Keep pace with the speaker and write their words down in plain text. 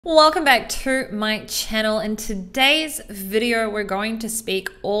Welcome back to my channel. In today's video, we're going to speak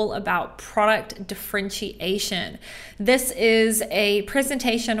all about product differentiation. This is a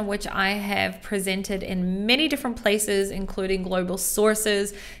presentation which I have presented in many different places, including global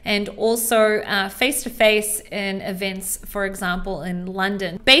sources and also face-to-face in events, for example, in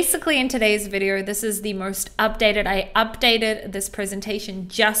London. Basically, in today's video, this is the most updated. I updated this presentation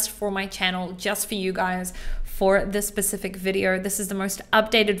just for my channel, just for you guys, for this specific video. This is the most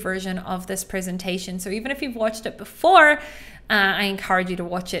updated version of this presentation. So even if you've watched it before, I encourage you to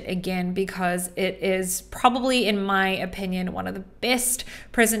watch it again because it is probably, in my opinion, one of the best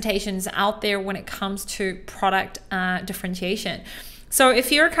presentations out there when it comes to product differentiation. So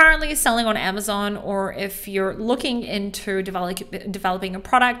if you're currently selling on Amazon, or if you're looking into developing a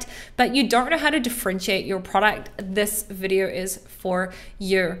product, but you don't know how to differentiate your product, this video is for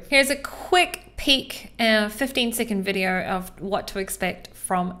you. Here's a quick peek, 15-second video of what to expect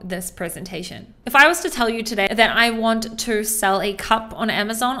from this presentation. If I was to tell you today that I want to sell a cup on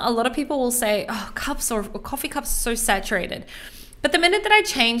Amazon, a lot of people will say, oh, cups or coffee cups are so saturated. But the minute that I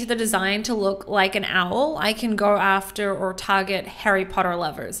change the design to look like an owl, I can go after or target Harry Potter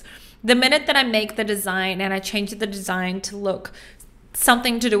lovers. The minute that I make the design and I change the design to look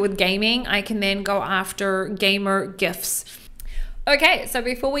something to do with gaming, I can then go after gamer gifts. Okay, so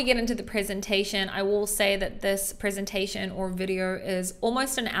before we get into the presentation, I will say that this presentation or video is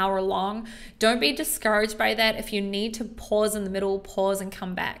almost an hour long. Don't be discouraged by that. If you need to pause in the middle, pause and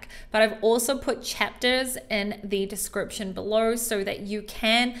come back. But I've also put chapters in the description below so that you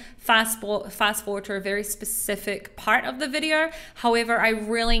can fast forward to a very specific part of the video. However, I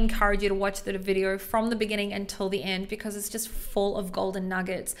really encourage you to watch the video from the beginning until the end because it's just full of golden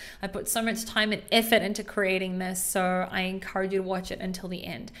nuggets. I put so much time and effort into creating this, so I encourage you to watch it until the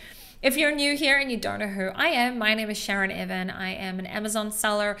end. If you're new here and you don't know who I am, my name is Sharon Evan. I am an Amazon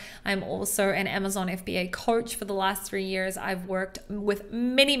seller. I'm also an Amazon FBA coach. For the last 3 years, I've worked with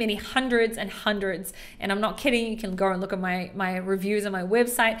many hundreds and hundreds, and I'm not kidding, you can go and look at my reviews on my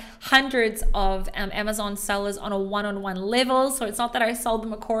website, hundreds of Amazon sellers on a one-on-one level. So it's not that I sold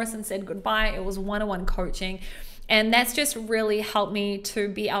them a course and said goodbye, it was one-on-one coaching. And that's just really helped me to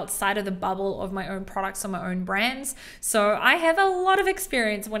be outside of the bubble of my own products or my own brands. So I have a lot of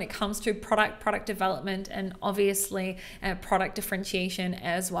experience when it comes to product development and obviously product differentiation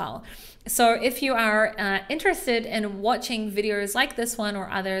as well. So if you are interested in watching videos like this one or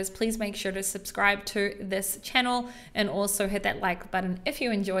others, please make sure to subscribe to this channel and also hit that like button if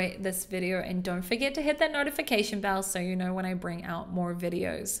you enjoy this video, and don't forget to hit that notification bell so you know when I bring out more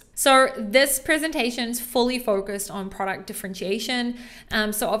videos. So this presentation is fully focused on product differentiation.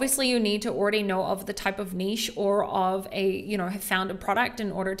 So obviously you need to already know of the type of niche or of have found a product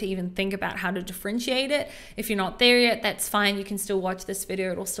in order to even think about how to differentiate it. If you're not there yet, that's fine. You can still watch this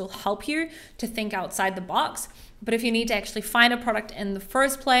video. It'll still help you to think outside the box. But if you need to actually find a product in the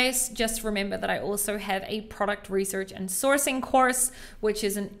first place, just remember that I also have a product research and sourcing course, which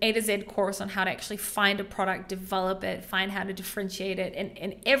is an A to Z course on how to actually find a product, develop it, find how to differentiate it,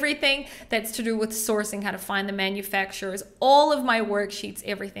 and everything that's to do with sourcing, how to find the manufacturers. All of my worksheets,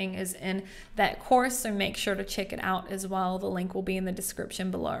 everything is in that course, so make sure to check it out as well. The link will be in the description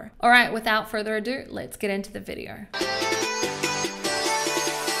below. All right, without further ado, let's get into the video.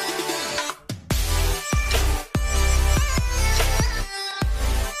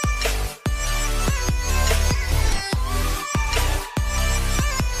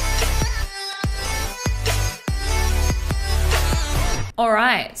 All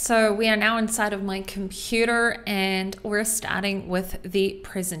right, so we are now inside of my computer and we're starting with the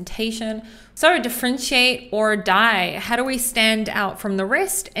presentation. So differentiate or die. How do we stand out from the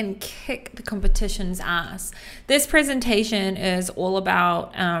rest and kick the competition's ass? This presentation is all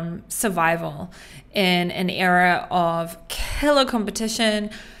about survival in an era of killer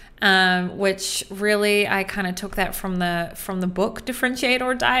competition, which really I kind of took that from the book Differentiate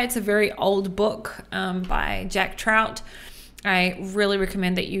or Die. It's a very old book by Jack Trout. I really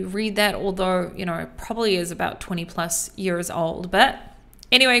recommend that you read that, although, it probably is about 20 plus years old. But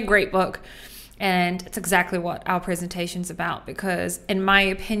anyway, great book. And it's exactly what our presentation's about, because in my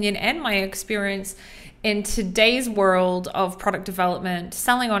opinion and my experience in today's world of product development,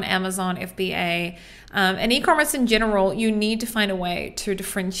 selling on Amazon, FBA, and e-commerce in general, you need to find a way to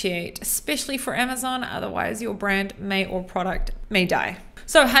differentiate, especially for Amazon. Otherwise, your brand or product may die.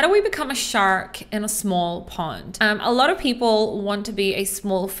 So how do we become a shark in a small pond? A lot of people want to be a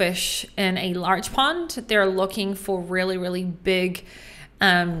small fish in a large pond. They're looking for really big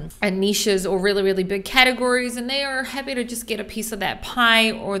niches or really, really big categories, and they are happy to just get a piece of that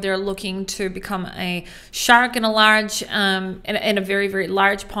pie, or they're looking to become a shark in a large, in a very, very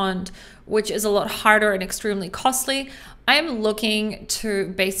large pond, which is a lot harder and extremely costly. I'm looking to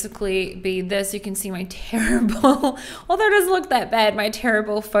basically be this. You can see my terrible, although it doesn't look that bad, my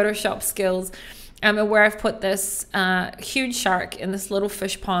terrible Photoshop skills. Where I've put this huge shark in this little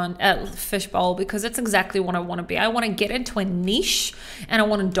fish bowl, because it's exactly what I want to be. I want to get into a niche and I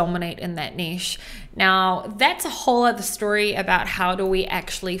want to dominate in that niche. Now, that's a whole other story about how do we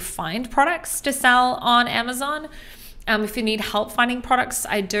actually find products to sell on Amazon. If you need help finding products,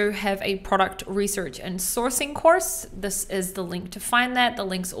 I do have a product research and sourcing course. This is the link to find that. The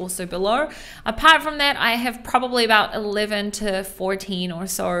link's also below. Apart from that, I have probably about 11 to 14 or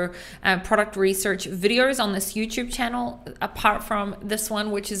so product research videos on this YouTube channel, apart from this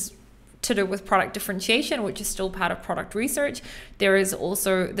one, which is to do with product differentiation, which is still part of product research. There is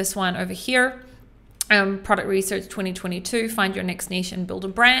also this one over here. Product Research 2022, find your next niche and build a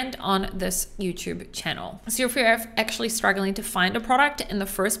brand, on this YouTube channel. So if you're actually struggling to find a product in the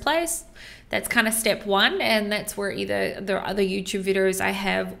first place, that's kind of step one, and that's where either there are other YouTube videos I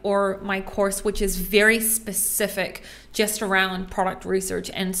have or my course, which is very specific just around product research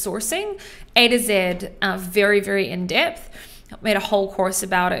and sourcing, A to Z, very, very in depth. I've made a whole course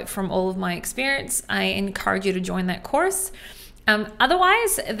about it from all of my experience. I encourage you to join that course.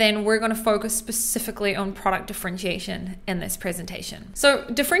 Otherwise, then we're going to focus specifically on product differentiation in this presentation. So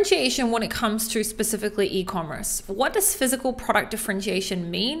differentiation when it comes to specifically e-commerce. What does physical product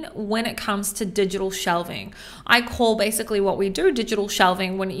differentiation mean when it comes to digital shelving? I call basically what we do digital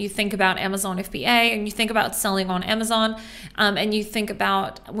shelving. When you think about Amazon FBA and you think about selling on Amazon, and you think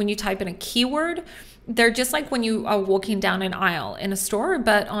about when you type in a keyword, they're just like when you are walking down an aisle in a store,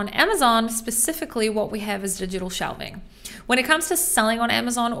 but on Amazon specifically, what we have is digital shelving. When it comes to selling on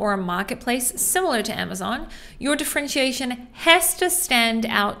Amazon or a marketplace similar to Amazon, your differentiation has to stand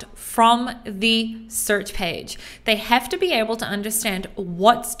out from the search page. They have to be able to understand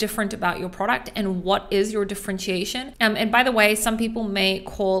what's different about your product and what is your differentiation. And by the way, some people may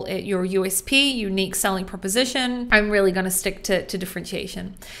call it your USP, unique selling proposition. I'm really going to stick to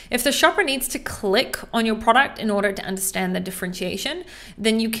differentiation. If the shopper needs to click on your product in order to understand the differentiation,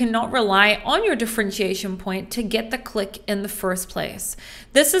 then you cannot rely on your differentiation point to get the click in the first place.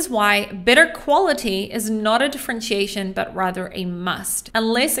 This is why better quality is not a differentiation, but rather a must,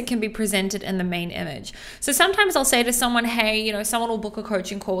 unless it can be presented in the main image. So sometimes I'll say to someone, hey, someone will book a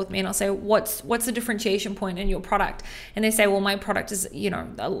coaching call with me, and I'll say, what's the differentiation point in your product? And they say, well, my product is,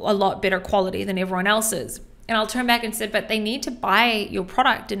 a lot better quality than everyone else's. And I'll turn back and say, but they need to buy your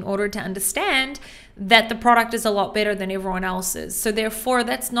product in order to understand that the product is a lot better than everyone else's. So therefore,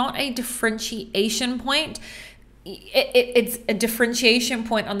 that's not a differentiation point. It's a differentiation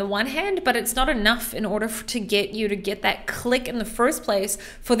point on the one hand, but it's not enough in order to get you to get that click in the first place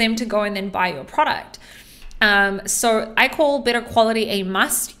for them to go and then buy your product. So I call better quality a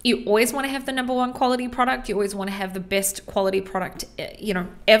must. You always want to have the #1 quality product. You always want to have the best quality product,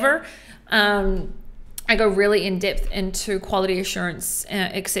 ever. I go really in depth into quality assurance,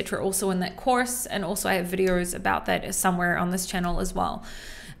 etc. also in that course. And also I have videos about that somewhere on this channel as well.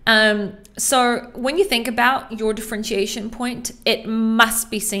 So when you think about your differentiation point, it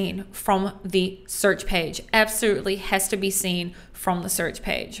must be seen from the search page. Absolutely has to be seen from the search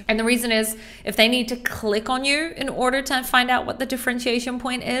page. And the reason is, if they need to click on you in order to find out what the differentiation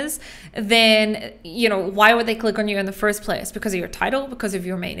point is, then, why would they click on you in the first place? Because of your title, because of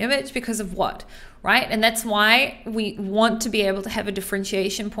your main image, because of what? Right? And that's why we want to be able to have a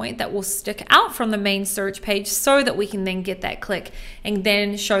differentiation point that will stick out from the main search page, so that we can then get that click and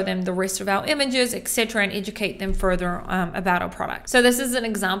then show them the rest of our images, etc., and educate them further about our product. So this is an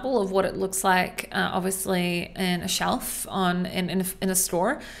example of what it looks like, obviously, in a shelf in a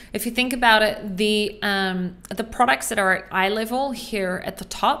store. If you think about it, the products that are at eye level here at the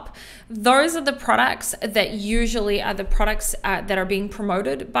top, those are the products that usually are the products that are being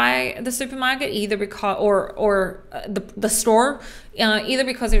promoted by the supermarket, either because or the store, either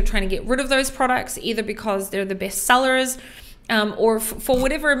because they're trying to get rid of those products, either because they're the best sellers, or for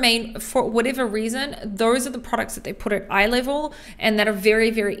whatever reason. Those are the products that they put at eye level and that are very,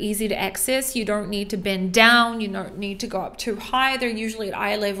 very easy to access. You don't need to bend down. You don't need to go up too high. They're usually at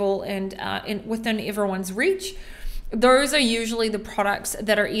eye level and within everyone's reach. Those are usually the products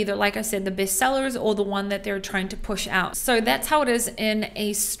that are either, like I said, the best sellers or the one that they're trying to push out. So that's how it is in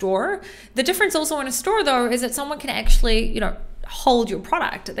a store. The difference also in a store, though, is that someone can actually, hold your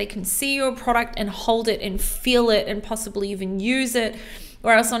product. They can see your product and hold it and feel it and possibly even use it.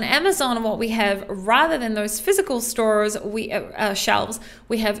 Whereas on Amazon, what we have, rather than those physical stores, shelves,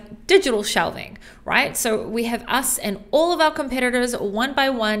 we have digital shelving, right? So we have us and all of our competitors one by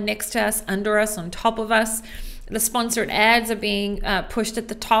one, next to us, under us, on top of us. The sponsored ads are being pushed at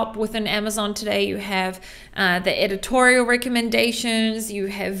the top within Amazon today. You have the editorial recommendations, you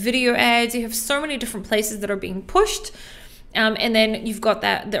have video ads, you have so many different places that are being pushed. And then you've got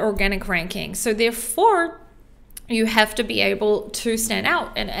the organic ranking. So therefore, you have to be able to stand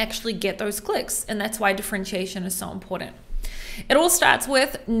out and actually get those clicks. And that's why differentiation is so important. It all starts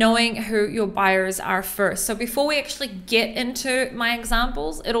with knowing who your buyers are first. So before we actually get into my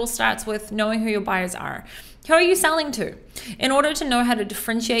examples, it all starts with knowing who your buyers are. Who are you selling to? In order to know how to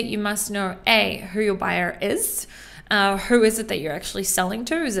differentiate, you must know A, who your buyer is. Who is it that you're actually selling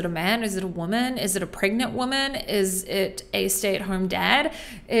to? Is it a man? Is it a woman? Is it a pregnant woman? Is it a stay-at-home dad?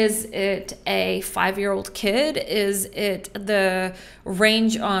 Is it a 5-year-old kid? Is it the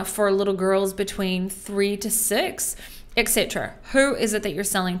range for little girls between 3 to 6, etc.? Who is it that you're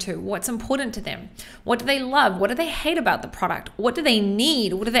selling to? What's important to them? What do they love? What do they hate about the product? What do they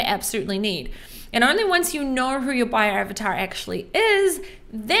need? What do they absolutely need? And only once you know who your buyer avatar actually is,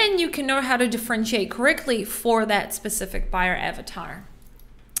 then you can know how to differentiate correctly for that specific buyer avatar.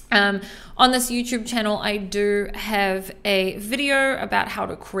 On this YouTube channel, I do have a video about how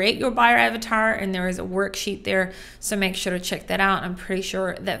to create your buyer avatar, and there is a worksheet there, so make sure to check that out. I'm pretty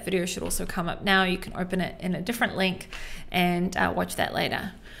sure that video should also come up now. You can open it in a different link and watch that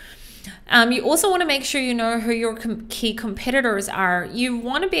later. You also want to make sure you know who your key competitors are. You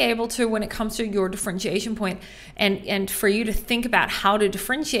want to be able to, when it comes to your differentiation point, and for you to think about how to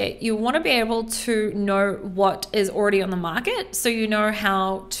differentiate, you want to be able to know what is already on the market, so you know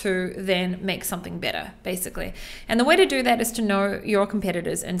how to then make something better, basically. And the way to do that is to know your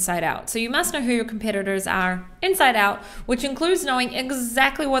competitors inside out. So you must know who your competitors are inside out, which includes knowing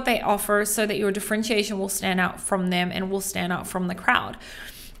exactly what they offer so that your differentiation will stand out from them and will stand out from the crowd.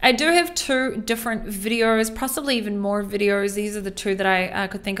 I do have 2 different videos, possibly even more videos. These are the 2 that I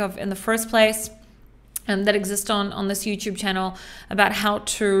could think of in the first place, that exist on this YouTube channel, about how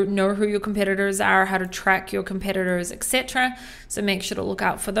to know who your competitors are, how to track your competitors, etc. So make sure to look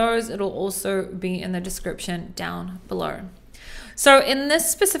out for those. It'll also be in the description down below. So in this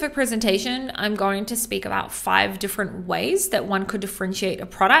specific presentation, I'm going to speak about 5 different ways that one could differentiate a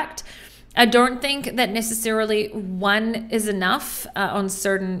product. I don't think that necessarily one is enough on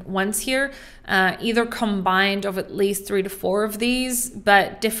certain ones here, either combined of at least 3 to 4 of these,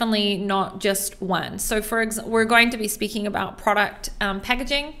 but definitely not just one. So for example, we're going to be speaking about product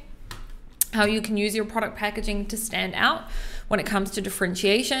packaging, how you can use your product packaging to stand out when it comes to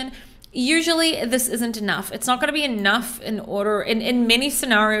differentiation. Usually this isn't enough. It's not going to be enough in order, in many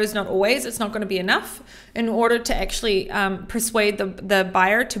scenarios, not always, it's not going to be enough in order to actually persuade the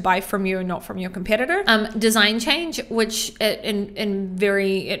buyer to buy from you and not from your competitor. Design change, which in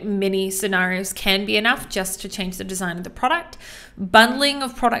many scenarios can be enough just to change the design of the product. Bundling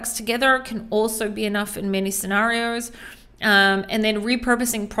of products together can also be enough in many scenarios. And then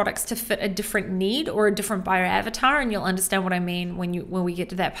repurposing products to fit a different need or a different buyer avatar, and you'll understand what I mean when we get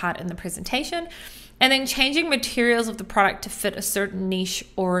to that part in the presentation. And then changing materials of the product to fit a certain niche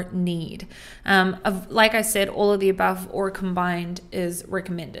or need. Like I said, all of the above or combined is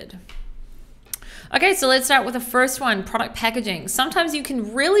recommended. Okay, so let's start with the first one, product packaging. Sometimes you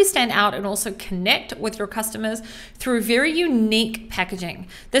can really stand out and also connect with your customers through very unique packaging.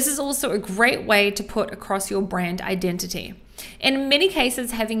 This is also a great way to put across your brand identity. In many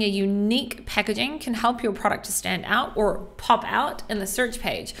cases, having a unique packaging can help your product to stand out or pop out in the search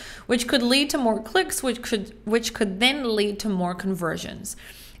page, which could lead to more clicks, which could then lead to more conversions.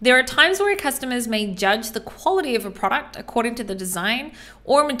 There are times where customers may judge the quality of a product according to the design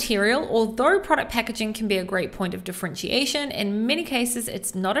or material. Although product packaging can be a great point of differentiation, in many cases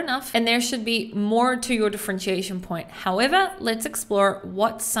it's not enough and there should be more to your differentiation point. However, let's explore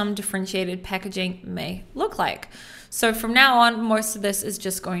what some differentiated packaging may look like. So from now on, most of this is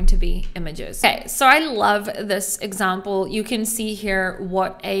just going to be images. Okay, so I love this example. You can see here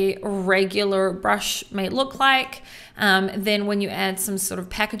what a regular brush may look like. Then when you add some sort of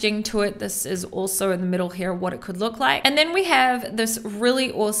packaging to it, this is also in the middle here what it could look like. And then we have this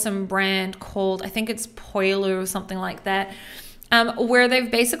really awesome brand called, I think it's 𝗲𝗄𝗏 or something like that, where they've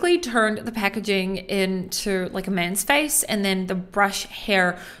basically turned the packaging into like a man's face, and then the brush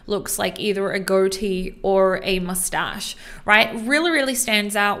hair looks like either a goatee or a mustache, right? Really, really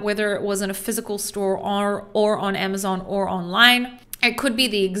stands out, whether it was in a physical store or on Amazon or online. It could be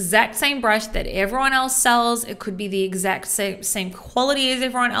the exact same brush that everyone else sells. It could be the exact same quality as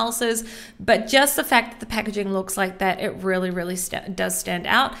everyone else's, but just the fact that the packaging looks like that, it really does stand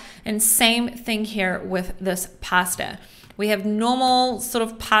out. And same thing here with this pasta. We have normal sort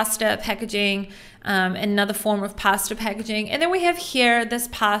of pasta packaging, another form of pasta packaging, and then we have here this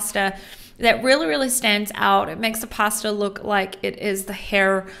pasta that really stands out. It makes the pasta look like it is the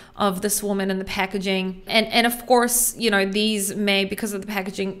hair of this woman in the packaging. And of course, you know, these may, because of the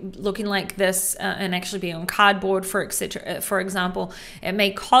packaging looking like this and actually being on cardboard, for example, it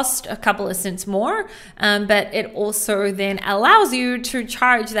may cost a couple of cents more, but it also then allows you to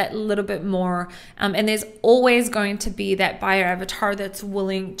charge that little bit more. And there's always going to be that buyer avatar that's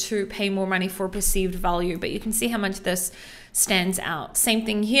willing to pay more money for perceived value. But you can see how much this stands out. Same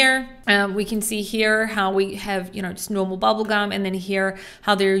thing here. We can see here how we have, you know, just normal bubble gum, and then here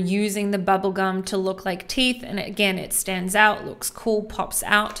how they're using the bubble gum to look like teeth. And again, it stands out, looks cool, pops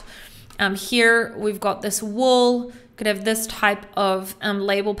out. Here we've got this wool. Could have this type of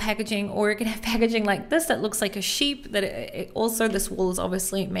label packaging, or you could have packaging like this that looks like a sheep. That also, this wool is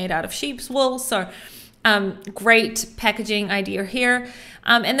obviously made out of sheep's wool. So great packaging idea here.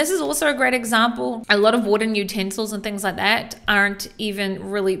 And this is also a great example. A lot of wooden utensils and things like that aren't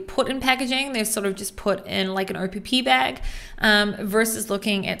even really put in packaging. They're sort of just put in like an OPP bag, versus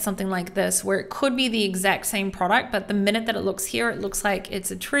looking at something like this where it could be the exact same product, but the minute that it looks here, it looks like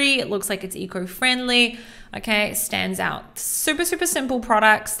it's a tree. It looks like it's eco-friendly. Okay, it stands out. Super simple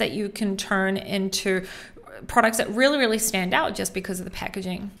products that you can turn into products that really stand out just because of the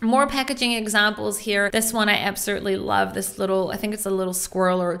packaging. More packaging examples here. This one I absolutely love. This little, I think it's a little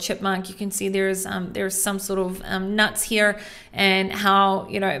squirrel or a chipmunk. You can see there's some sort of nuts here, and how,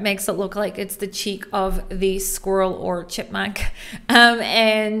 you know, it makes it look like it's the cheek of the squirrel or chipmunk,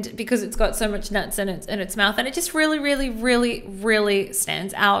 and because it's got so much nuts in its mouth, and it just really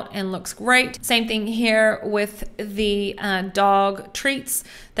stands out and looks great. Same thing here with the dog treats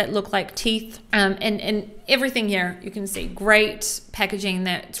that look like teeth, and everything here you can see great packaging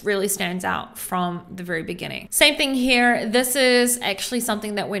that really stands out from the very beginning. Same thing here. This is actually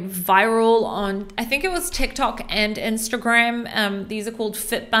something that went viral on, I think it was TikTok and Instagram. These are called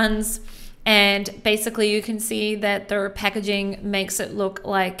fit buns, and basically you can see that their packaging makes it look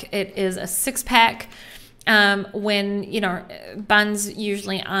like it is a six-pack, when, you know, buns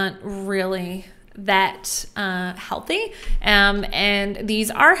usually aren't really that healthy, and these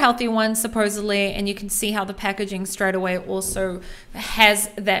are healthy ones supposedly, and you can see how the packaging straight away also has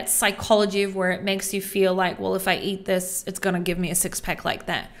that psychology of where it makes you feel like, well, if I eat this, it's gonna give me a six-pack like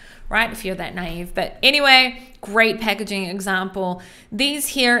that, right? If you're that naive. But anyway, great packaging example. These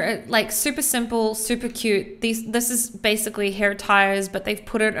here are like super simple, super cute. This is basically hair ties, but they've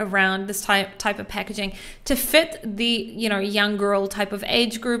put it around this type of packaging to fit the, you know, young girl type of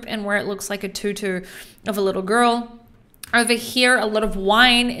age group, and where it looks like a tutu of a little girl. Over here, a lot of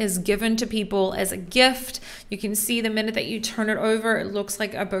wine is given to people as a gift. You can see the minute that you turn it over, it looks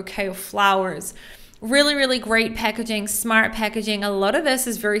like a bouquet of flowers. Really great packaging, smart packaging. A lot of this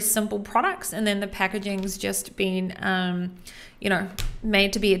is very simple products, and then the packaging's just been, you know,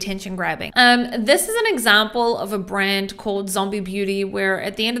 made to be attention grabbing. This is an example of a brand called Zombie Beauty, where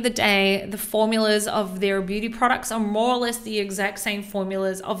at the end of the day, the formulas of their beauty products are more or less the exact same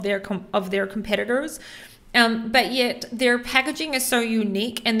formulas of their competitors. But yet their packaging is so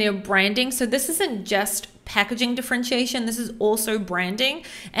unique, and their branding. So this isn't just packaging differentiation, this is also branding.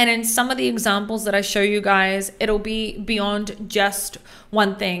 And in some of the examples that I show you guys, it'll be beyond just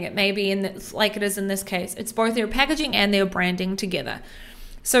one thing. It may be like it is in this case. It's both their packaging and their branding together.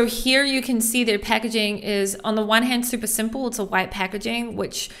 So here you can see their packaging is, on the one hand, super simple. It's a white packaging,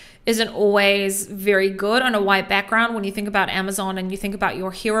 which isn't always very good on a white background. When you think about Amazon and you think about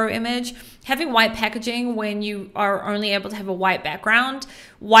your hero image, having white packaging when you are only able to have a white background,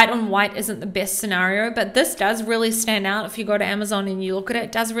 white on white isn't the best scenario, but this does really stand out. If you go to Amazon and you look at it,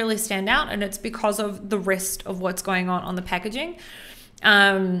 it does really stand out, and it's because of the rest of what's going on the packaging.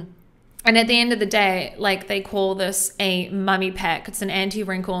 And at the end of the day, like, they call this a mummy pack. It's an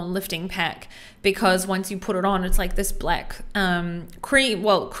anti-wrinkle and lifting pack, because once you put it on, it's like this black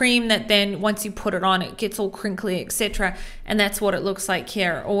cream that then once you put it on, it gets all crinkly, etc. And that's what it looks like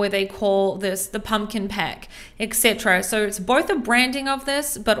here. Or they call this the pumpkin pack, etc. So it's both a branding of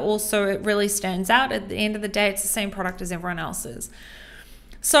this, but also it really stands out. At the end of the day, it's the same product as everyone else's.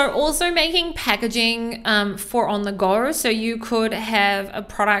 So also making packaging for on the go. So you could have a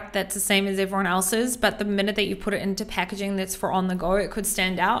product that's the same as everyone else's, but the minute that you put it into packaging that's for on the go, it could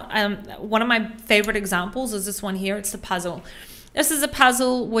stand out. One of my favorite examples is this one here. It's the puzzle. This is a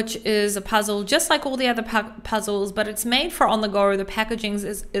puzzle, which is a puzzle just like all the other puzzles, but it's made for on the go. The packaging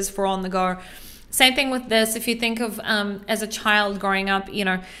is for on the go. Same thing with this. If you think of as a child growing up, you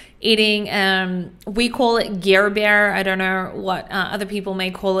know, eating, we call it 𝗪𝗪𝗪. I don't know what other people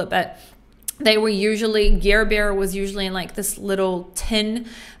may call it, but they were usually, 𝗪𝗪𝗪 was usually in like this little tin.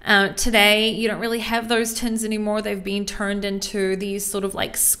 Today, you don't really have those tins anymore. They've been turned into these sort of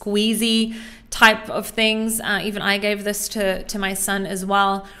like squeezy type of things. Even I gave this to my son as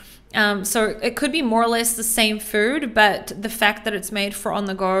well. So it could be more or less the same food, but the fact that it's made for on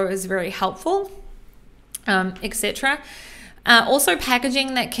the go is very helpful, etc. Also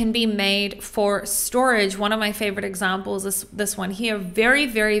packaging that can be made for storage. One of my favorite examples is this one here. Very,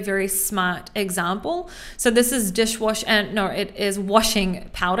 very, very smart example. So this is it is washing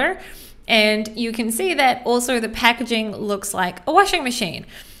powder. And you can see that also the packaging looks like a washing machine.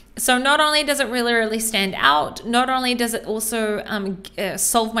 So not only does it really stand out, not only does it also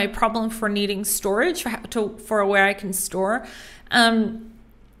solve my problem for needing storage for where I can store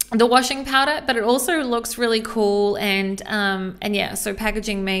the washing powder, but it also looks really cool. And yeah, so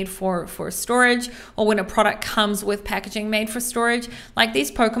packaging made for storage, or when a product comes with packaging made for storage, like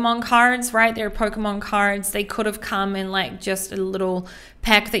these Pokemon cards, right? They're Pokemon cards. They could have come in like just a little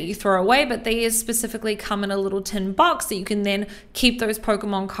pack that you throw away, but they specifically come in a little tin box that you can then keep those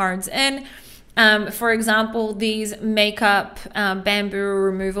Pokemon cards in. For example, these makeup bamboo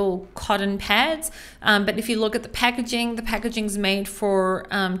removal cotton pads. But if you look at the packaging's made for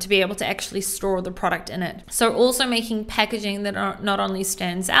to be able to actually store the product in it. So also making packaging that not only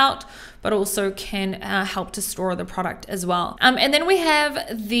stands out, but also can help to store the product as well. And then we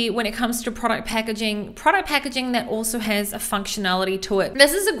have when it comes to product packaging that also has a functionality to it.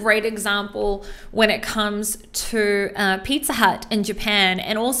 This is a great example when it comes to Pizza Hut in Japan,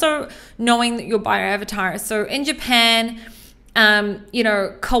 and also knowing your buyer avatar. So in Japan, you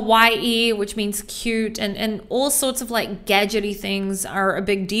know, kawaii, which means cute, and all sorts of like gadgety things are a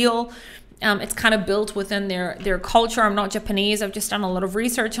big deal. It's kind of built within their culture. I'm not Japanese. I've just done a lot of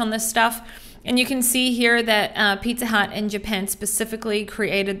research on this stuff. And you can see here that Pizza Hut in Japan specifically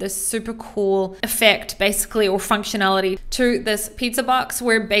created this super cool effect, basically, or functionality to this pizza box,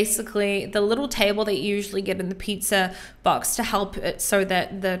 where basically the little table that you usually get in the pizza box to help it so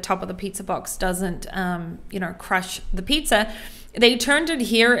that the top of the pizza box doesn't, you know, crush the pizza. They turned it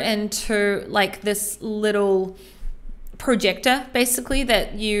here into like this little projector, basically,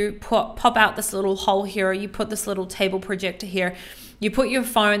 that you pop out this little hole here. You put this little table projector here. You put your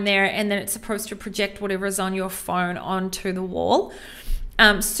phone there, and then it's supposed to project whatever's on your phone onto the wall.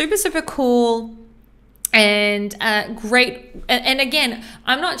 Super cool. And great. And again,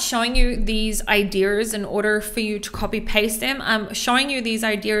 I'm not showing you these ideas in order for you to copy paste them. I'm showing you these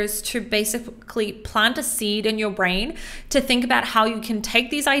ideas to basically plant a seed in your brain to think about how you can take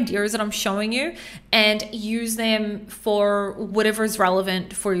these ideas that I'm showing you and use them for whatever is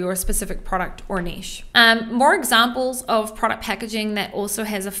relevant for your specific product or niche. More examples of product packaging that also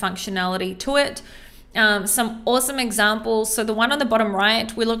has a functionality to it. Some awesome examples. So the one on the bottom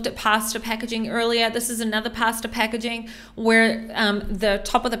right, we looked at pasta packaging earlier. This is another pasta packaging where the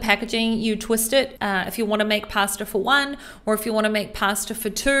top of the packaging, you twist it. If you want to make pasta for one, or if you want to make pasta for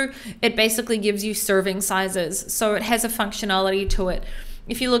two, it basically gives you serving sizes. So it has a functionality to it.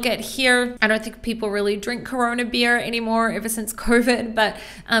 If you look at here, I don't think people really drink Corona beer anymore ever since COVID, but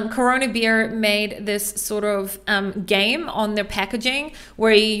Corona beer made this sort of game on their packaging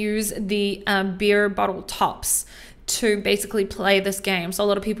where you use the beer bottle tops to basically play this game. So a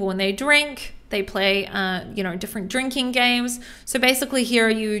lot of people, when they drink, they play you know, different drinking games. So basically here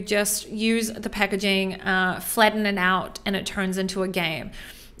you just use the packaging, flatten it out, and it turns into a game.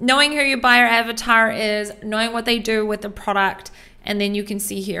 Knowing who your buyer avatar is, knowing what they do with the product, and then you can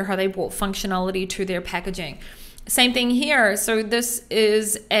see here how they brought functionality to their packaging. Same thing here. So this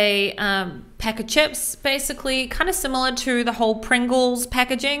is a pack of chips, basically, kind of similar to the whole Pringles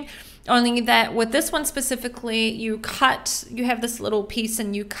packaging, only that with this one specifically, you have this little piece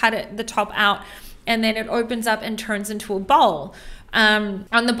and you cut it, the top out, and then it opens up and turns into a bowl.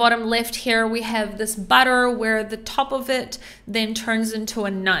 On the bottom left here, we have this butter where the top of it then turns into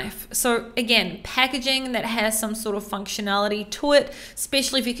a knife. So again, packaging that has some sort of functionality to it,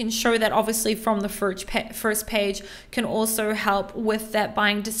 especially if you can show that obviously from the first page, can also help with that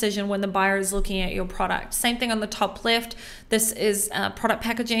buying decision when the buyer is looking at your product. Same thing on the top left. This is product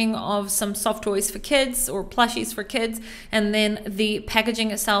packaging of some soft toys for kids or plushies for kids, and then the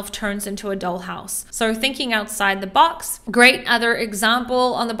packaging itself turns into a dollhouse. So thinking outside the box. Great other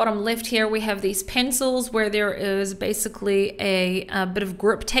example on the bottom left here, we have these pencils where there is basically a bit of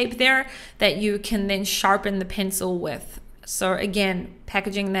grip tape there that you can then sharpen the pencil with. So again,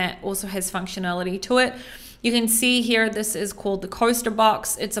 packaging that also has functionality to it. You can see here, this is called the coaster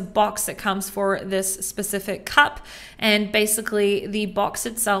box. It's a box that comes for this specific cup, and basically the box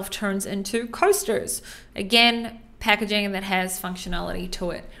itself turns into coasters. Again, packaging that has functionality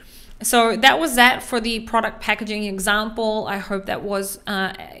to it. So that was that for the product packaging example. I hope that was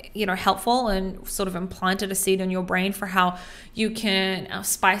helpful and sort of implanted a seed in your brain for how you can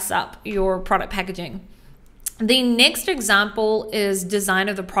spice up your product packaging. The next example is design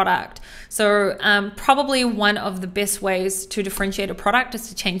of the product. So probably one of the best ways to differentiate a product is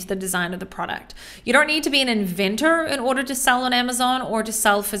to change the design of the product. You don't need to be an inventor in order to sell on Amazon or to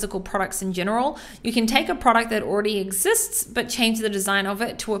sell physical products in general. You can take a product that already exists, but change the design of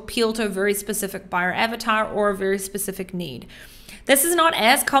it to appeal to a very specific buyer avatar or a very specific need. This is not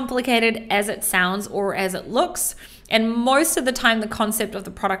as complicated as it sounds or as it looks. And most of the time, the concept of the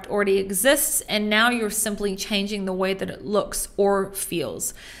product already exists, and now you're simply changing the way that it looks or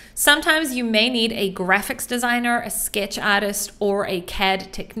feels. Sometimes you may need a graphics designer, a sketch artist, or a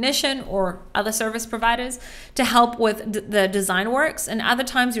CAD technician or other service providers to help with the design works. And other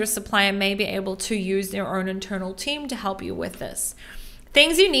times your supplier may be able to use their own internal team to help you with this.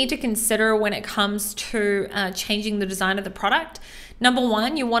 Things you need to consider when it comes to changing the design of the product. Number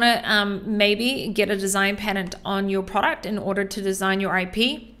one, you want to maybe get a design patent on your product in order to design your IP,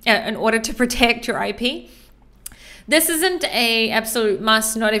 in order to protect your IP. This isn't a absolute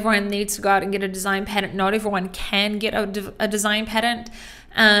must. Not everyone needs to go out and get a design patent. Not everyone can get a design patent.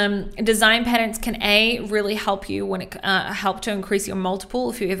 Design patents can really help you when it help to increase your multiple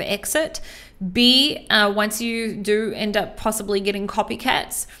if you ever exit. B, once you do end up possibly getting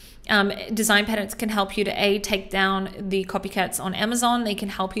copycats, design patents can help you to take down the copycats on Amazon. They can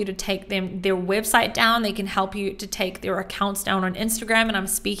help you to take their website down. They can help you to take their accounts down on Instagram. And I'm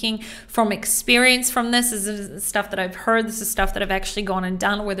speaking from experience from this. This is stuff that I've heard. This is stuff that I've actually gone and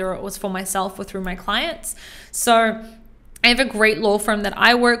done, whether it was for myself or through my clients. So I have a great law firm that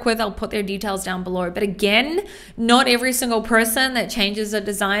I work with. I'll put their details down below. But again, not every single person that changes a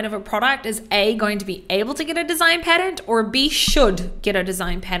design of a product is A, going to be able to get a design patent, or B, should get a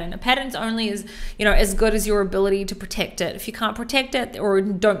design patent. A patent's only as good as your ability to protect it. If you can't protect it or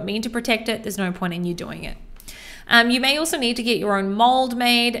don't mean to protect it, there's no point in you doing it. You may also need to get your own mold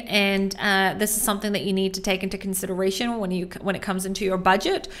made, and this is something that you need to take into consideration when it comes into your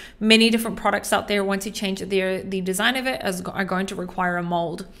budget. Many different products out there, once you change the design of it, are going to require a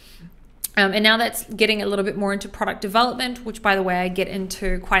mold. And now that's getting a little bit more into product development, which, by the way, I get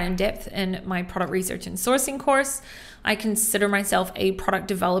into quite in depth in my product research and sourcing course. I consider myself a product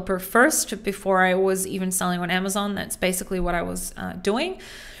developer first before I was even selling on Amazon. That's basically what I was doing.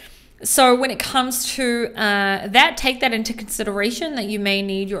 So when it comes to that, take that into consideration that you may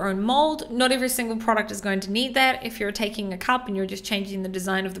need your own mold. Not every single product is going to need that. If you're taking a cup and you're just changing the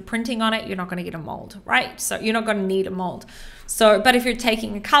design of the printing on it, you're not going to get a mold, right? So you're not going to need a mold. So, but if you're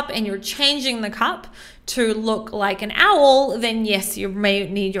taking a cup and you're changing the cup to look like an owl, then yes, you may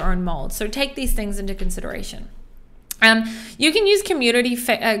need your own mold. So take these things into consideration. You can use community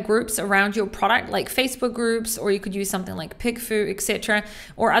groups around your product, like Facebook groups, or you could use something like Pigfu, etc.,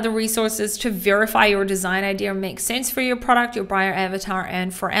 or other resources to verify your design idea makes sense for your product, your buyer avatar,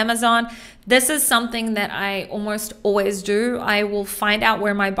 and for Amazon. This is something that I almost always do. I will find out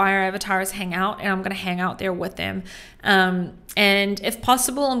where my buyer avatars hang out, and I'm going to hang out there with them. And if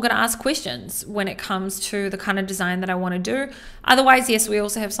possible, I'm going to ask questions when it comes to the kind of design that I want to do. Otherwise, yes, we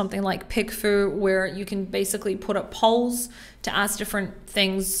also have something like Pigfu, where you can basically put up polls to ask different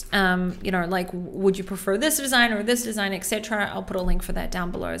things, like, would you prefer this design or this design, etc. I'll put a link for that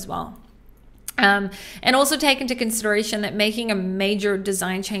down below as well. And also take into consideration that making a major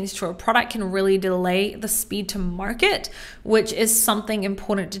design change to a product can really delay the speed to market, which is something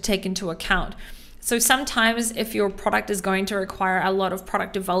important to take into account. So sometimes if your product is going to require a lot of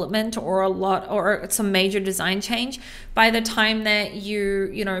product development or some major design change, by the time that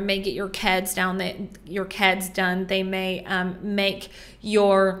you may get your CADs done, they may make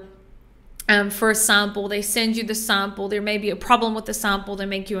your for a sample, they send you the sample, there may be a problem with the sample, they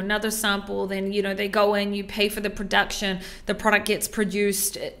make you another sample, then they go in, you pay for the production, the product gets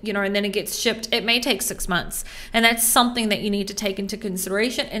produced, and then it gets shipped. It may take 6 months, and that's something that you need to take into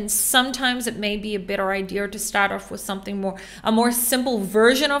consideration. And sometimes it may be a better idea to start off with a more simple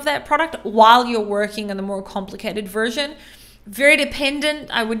version of that product while you're working on the more complicated version. Very dependent.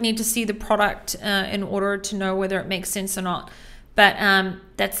 I would need to see the product in order to know whether it makes sense or not. But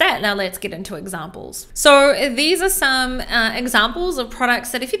that's that. Now let's get into examples. So these are some examples of products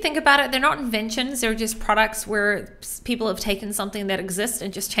that, if you think about it, they're not inventions. They're just products where people have taken something that exists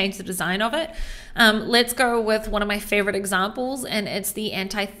and just changed the design of it. Let's go with one of my favorite examples, and it's the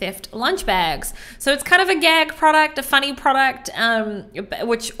anti-theft lunch bags. So it's kind of a gag product, a funny product,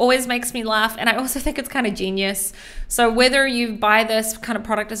 which always makes me laugh. And I also think it's kind of genius. So whether you buy this kind of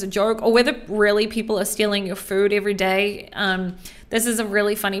product as a joke, or whether really people are stealing your food every day, this is a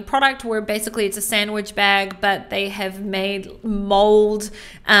really funny product where basically it's a sandwich bag, but they have made mold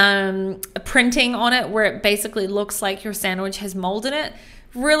printing on it where it basically looks like your sandwich has mold in it.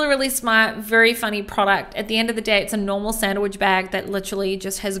 Really, really smart, very funny product. At the end of the day, it's a normal sandwich bag that literally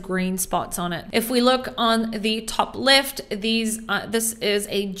just has green spots on it. If we look on the top left, this is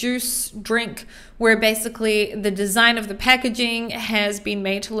a juice drink where basically the design of the packaging has been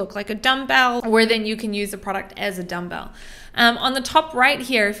made to look like a dumbbell, where then you can use the product as a dumbbell. On the top right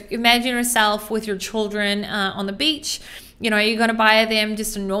here, imagine yourself with your children on the beach. You know, you're going to buy them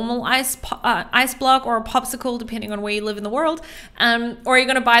just a normal ice block or a popsicle, depending on where you live in the world. Or you're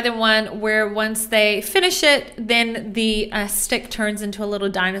going to buy them one where once they finish it, then the stick turns into a little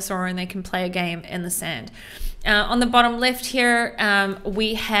dinosaur and they can play a game in the sand. On the bottom left here,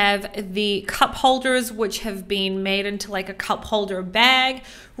 we have the cup holders, which have been made into like a cup holder bag.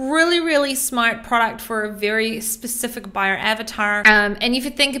 Really, really smart product for a very specific buyer avatar. And if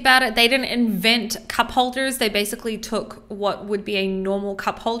you think about it, they didn't invent cup holders. They basically took what would be a normal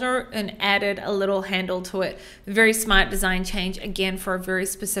cup holder and added a little handle to it. Very smart design change, again, for a very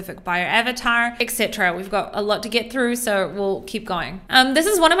specific buyer avatar, etc. We've got a lot to get through, so we'll keep going. This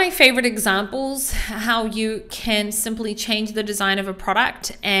is one of my favorite examples, how you can simply change the design of a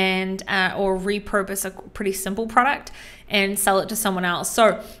product and or repurpose a pretty simple product and sell it to someone else.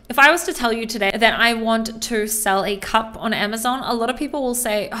 So if I was to tell you today that I want to sell a cup on Amazon, a lot of people will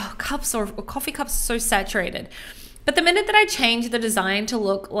say, oh, cups or coffee cups are so saturated. But the minute that I change the design to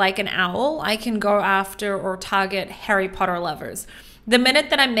look like an owl, I can go after or target Harry Potter lovers. The minute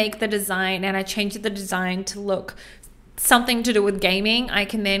that I make the design and I change the design to look something to do with gaming, I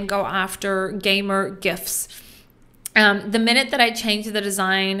can then go after gamer gifts. The minute that I change the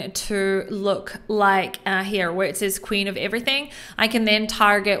design to look like here where it says Queen of Everything, I can then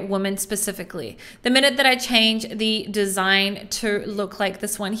target women specifically. The minute that I change the design to look like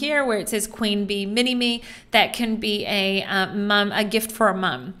this one here where it says Queen Bee Mini Me, that can be a gift for a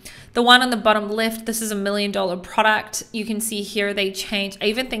mum. The one on the bottom left, this is $1 million product. You can see here they changed. I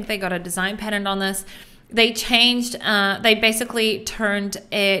even think they got a design patent on this. They changed, they basically turned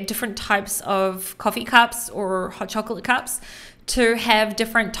different types of coffee cups or hot chocolate cups to have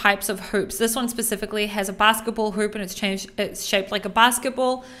different types of hoops. This one specifically has a basketball hoop and it's shaped like a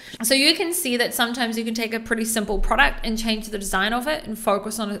basketball. So you can see that sometimes you can take a pretty simple product and change the design of it and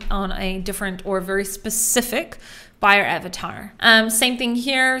focus on a different or very specific buyer avatar. Same thing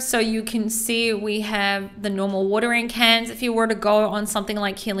here. So you can see we have the normal watering cans. If you were to go on something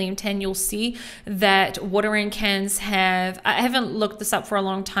like Helium-10, you'll see that watering cans have, I haven't looked this up for a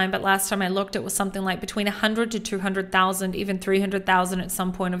long time, but last time I looked, it was something like between 100 to 200,000, even 300,000 at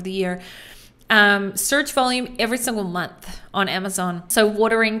some point of the year. Search volume every single month on Amazon. So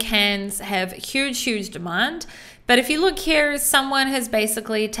watering cans have huge demand. But if you look here, someone has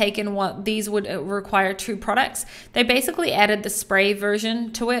basically taken what these would require 2 products. They basically added the spray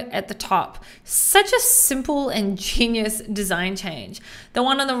version to it at the top. Such a simple and genius design change. The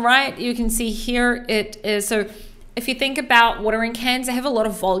one on the right, you can see here, it is, so if you think about watering cans, they have a lot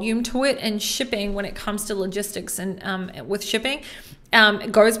of volume to it, and shipping, when it comes to logistics and with shipping,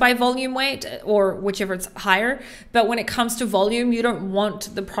 it goes by volume weight or whichever it's higher. But when it comes to volume, you don't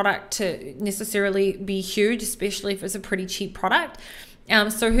want the product to necessarily be huge, especially if it's a pretty cheap product.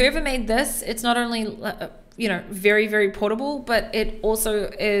 So whoever made this, it's not only very portable, but it also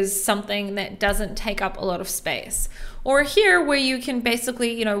is something that doesn't take up a lot of space. Or here where you can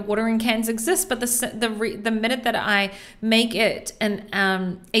basically, watering cans exist, but the minute that I make it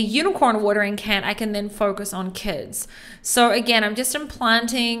a unicorn watering can, I can then focus on kids. So again, I'm just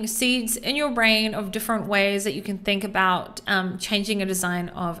implanting seeds in your brain of different ways that you can think about changing a design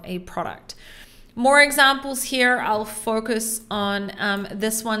of a product. More examples here. I'll focus on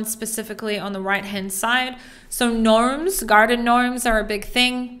this one specifically on the right hand side. So gnomes, garden gnomes are a big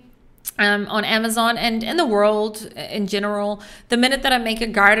thing on Amazon and in the world in general. The minute that I make a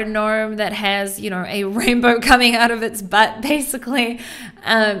garden gnome that has, a rainbow coming out of its butt, basically,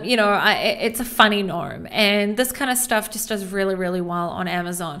 it's a funny gnome. And this kind of stuff just does really well on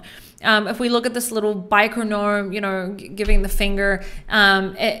Amazon. If we look at this little biker gnome, you know, giving the finger,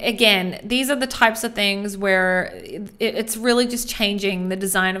 again, these are the types of things where it's really just changing the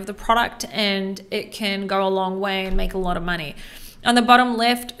design of the product, and it can go a long way and make a lot of money. On the bottom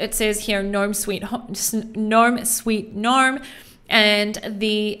left, it says here gnome sweet gnome, and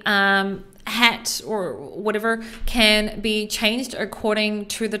the hat or whatever can be changed according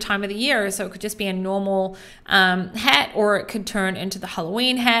to the time of the year. So it could just be a normal hat, or it could turn into the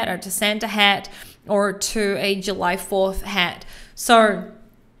Halloween hat, or to Santa hat, or to a July 4th hat. So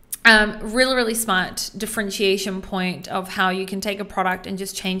really smart differentiation point of how you can take a product and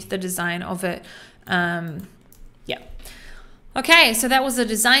just change the design of it. Yeah. Okay, so that was a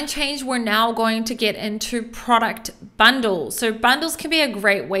design change. We're now going to get into product bundles. So bundles can be a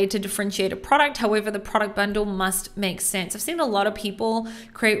great way to differentiate a product. However, the product bundle must make sense. I've seen a lot of people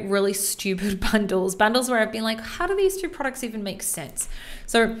create really stupid bundles where I've been like, how do these two products even make sense?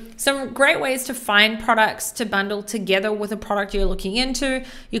 So some great ways to find products to bundle together with a product you're looking into.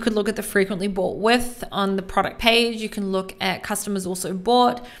 You could look at the frequently bought with on the product page. You can look at customers also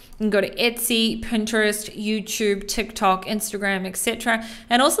bought. You can go to Etsy, Pinterest, YouTube, TikTok, Instagram, etc.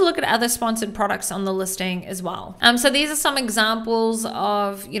 And also look at other sponsored products on the listing as well. So these are some examples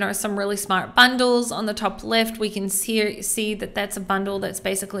of, you know, some really smart bundles. On the top left, we can see that that's a bundle that's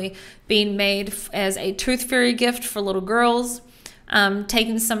basically been made as a tooth fairy gift for little girls.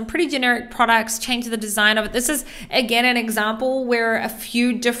 Taking some pretty generic products, change the design of it. This is again an example where a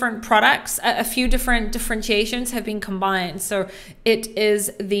few different products, a few different differentiations have been combined. So it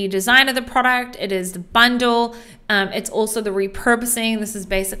is the design of the product, it is the bundle, it's also the repurposing. This is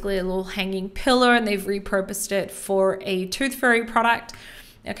basically a little hanging pillar, and they've repurposed it for a tooth fairy product.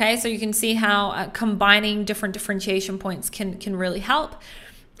 Okay, so you can see how combining different differentiation points can really help.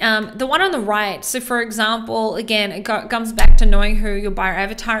 The one on the right, so for example, again, it comes back to knowing who your buyer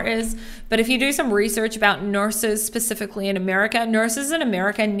avatar is. But if you do some research about nurses specifically in America, nurses in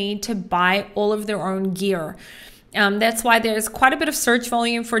America need to buy all of their own gear. That's why there's quite a bit of search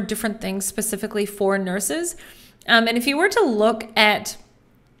volume for different things specifically for nurses. And if you were to look at,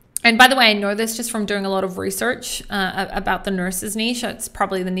 and by the way, I know this just from doing a lot of research about the nurses niche. It's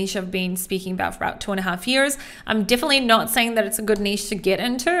probably the niche I've been speaking about for about 2.5 years. I'm definitely not saying that it's a good niche to get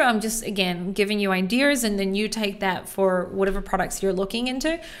into. I'm just, again, giving you ideas, and then you take that for whatever products you're looking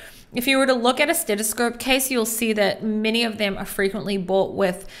into. If you were to look at a stethoscope case, you'll see that many of them are frequently bought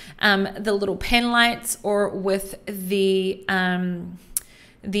with the little pen lights, or with the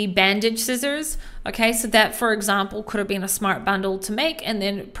bandage scissors. Okay, so that, for example, could have been a smart bundle to make and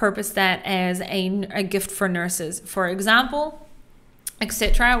then purpose that as a gift for nurses, for example,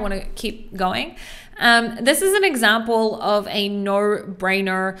 etc. I want to keep going. This is an example of a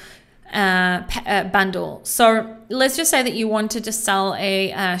no-brainer bundle. So let's just say that you wanted to sell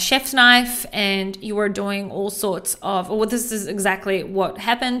a chef's knife, and you were doing all sorts of, well, this is exactly what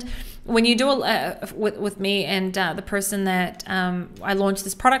happened. When you do with me and the person that I launched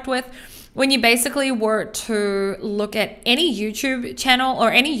this product with, when you basically were to look at any YouTube channel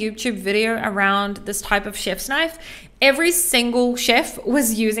or any YouTube video around this type of chef's knife, every single chef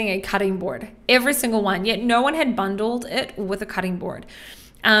was using a cutting board, every single one, yet no one had bundled it with a cutting board.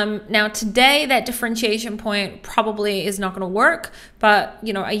 Now today, that differentiation point probably is not going to work, but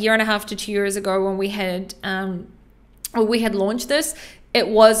you know, 1.5 to 2 years ago when we had launched this, it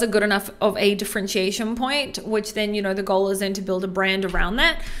was a good enough of a differentiation point, which then, you know, the goal is then to build a brand around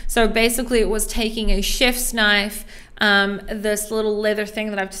that. So basically it was taking a chef's knife, this little leather thing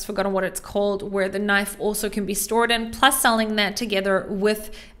that I've just forgotten what it's called, where the knife also can be stored in, plus selling that together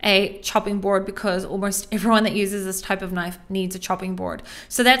with a chopping board, because almost everyone that uses this type of knife needs a chopping board.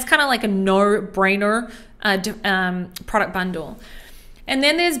 So that's kind of like a no-brainer product bundle. And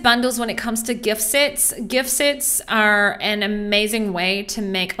then there's bundles when it comes to gift sets. Gift sets are an amazing way to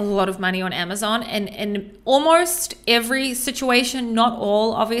make a lot of money on Amazon. And in almost every situation, not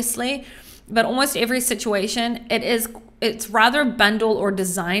all obviously, but almost every situation, it's rather bundle or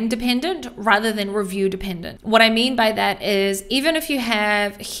design dependent rather than review dependent. What I mean by that is, even if you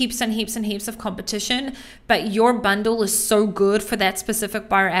have heaps and heaps and heaps of competition, but your bundle is so good for that specific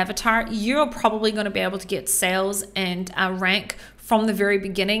buyer avatar, you're probably going to be able to get sales and rank from the very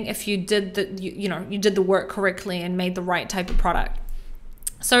beginning if you did you did the work correctly and made the right type of product.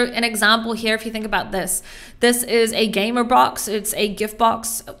 So an example here, if you think about this is a gamer box. It's a gift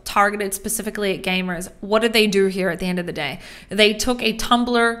box targeted specifically at gamers. What did they do here at the end of the day? They took a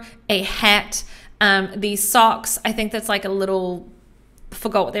tumbler, a hat, these socks. I think that's like a little,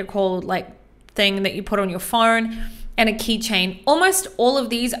 forgot what they're called, like thing that you put on your phone. and a keychain. Almost all of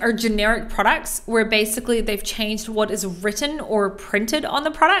these are generic products where basically they've changed what is written or printed on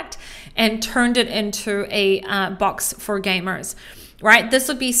the product and turned it into a box for gamers. Right? This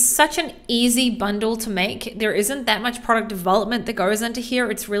would be such an easy bundle to make. There isn't that much product development that goes into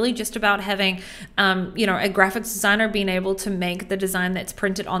here. It's really just about having, you know, a graphics designer being able to make the design that's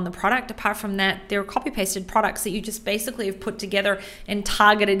printed on the product. Apart from that, they're copy-pasted products that you just basically have put together and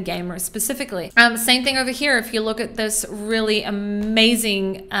targeted gamers specifically. Same thing over here. If you look at this really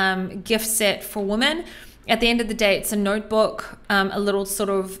amazing gift set for women, at the end of the day, it's a notebook, a little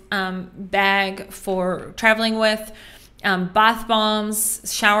sort of bag for traveling with, bath bombs,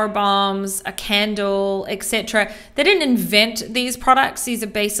 shower bombs, a candle, etc. They didn't invent these products. These are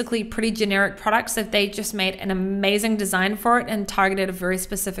basically pretty generic products that they just made an amazing design for it and targeted a very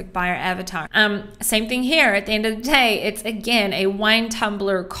specific buyer avatar. Same thing here. At the end of the day, it's again a wine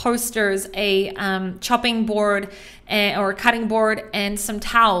tumbler, coasters, a chopping board, or a cutting board, and some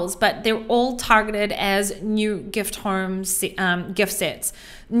towels, but they're all targeted as new gift home gift sets,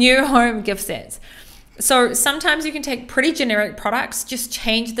 new home gift sets. So sometimes you can take pretty generic products, just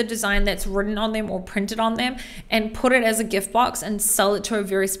change the design that's written on them or printed on them and put it as a gift box and sell it to a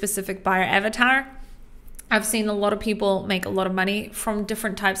very specific buyer avatar. I've seen a lot of people make a lot of money from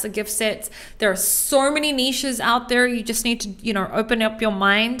different types of gift sets. There are so many niches out there. You just need to, you know, open up your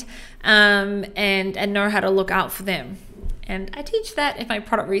mind and know how to look out for them. And I teach that in my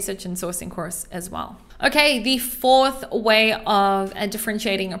product research and sourcing course as well. Okay, the fourth way of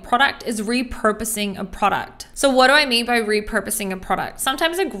differentiating a product is repurposing a product. So what do I mean by repurposing a product?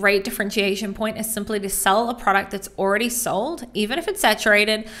 Sometimes a great differentiation point is simply to sell a product that's already sold, even if it's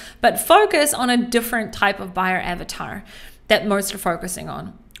saturated, but focus on a different type of buyer avatar that most are focusing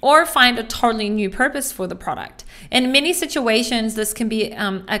on, or find a totally new purpose for the product. In many situations, this can be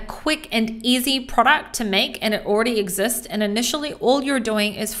a quick and easy product to make and it already exists. And initially, all you're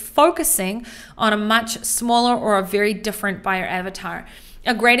doing is focusing on a much smaller or a very different buyer avatar.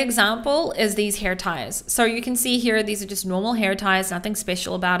 A great example is these hair ties. So you can see here, these are just normal hair ties, nothing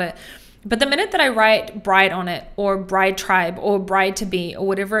special about it. But the minute that I write bride on it, or bride tribe, or bride to be, or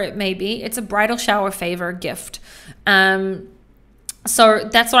whatever it may be, it's a bridal shower favor gift. So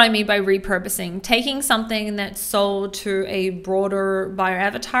that's what I mean by repurposing, taking something that's sold to a broader buyer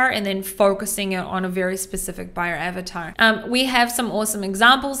avatar and then focusing it on a very specific buyer avatar. We have some awesome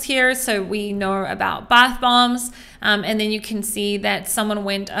examples here. So we know about bath bombs, and then you can see that someone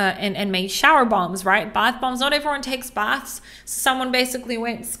went and made shower bombs, right? Bath bombs, not everyone takes baths. Someone basically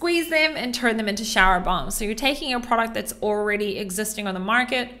went, squeeze them and turn them into shower bombs. So you're taking a product that's already existing on the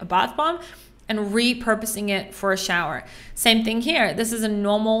market, a bath bomb, and repurposing it for a shower. Same thing here. This is a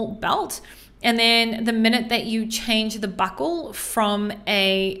normal belt. And then the minute that you change the buckle from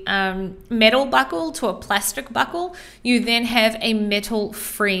a metal buckle to a plastic buckle, you then have a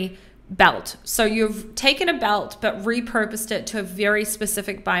metal-free belt. So you've taken a belt but repurposed it to a very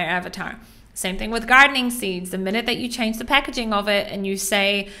specific buyer avatar. Same thing with gardening seeds. The minute that you change the packaging of it and you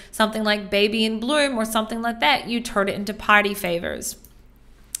say something like baby in bloom or something like that, you turn it into party favors.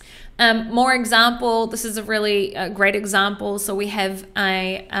 More example, this is a really great example. So we have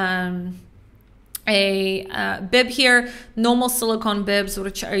a bib here, normal silicone bibs,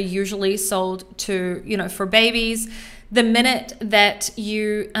 which are usually sold to, you know, for babies. The minute that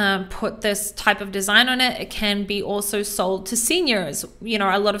you put this type of design on it, it can be also sold to seniors. You know,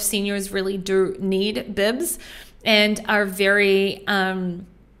 a lot of seniors really do need bibs and are very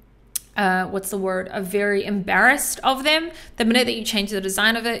are very embarrassed of them. The minute that you change the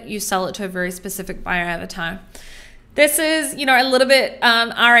design of it, you sell it to a very specific buyer avatar. This is, you know, a little bit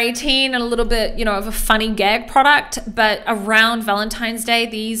R18 and a little bit, you know, of a funny gag product, but around Valentine's Day,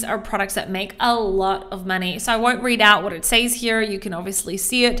 these are products that make a lot of money. So I won't read out what it says here. You can obviously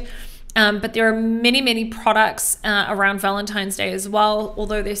see it. But there are many, many products around Valentine's Day as well,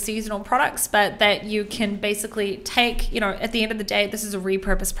 although they're seasonal products, but that you can basically take, you know, at the end of the day, this is a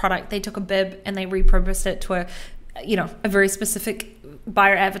repurposed product. They took a bib and they repurposed it to a, you know, a very specific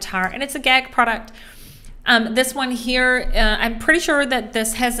buyer avatar, and it's a gag product. This one here, I'm pretty sure that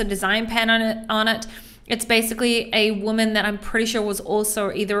this has a design pen on it. It's basically a woman that I'm pretty sure was also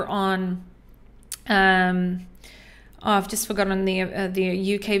either on, I've just forgotten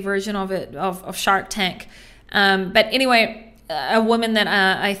the UK version of it, of Shark Tank. But anyway, a woman that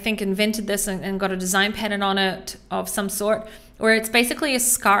I think invented this and got a design pattern on it of some sort, where it's basically a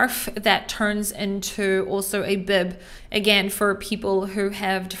scarf that turns into also a bib, again, for people who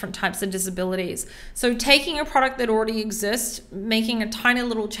have different types of disabilities. So taking a product that already exists, making a tiny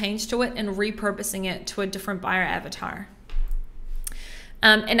little change to it and repurposing it to a different buyer avatar.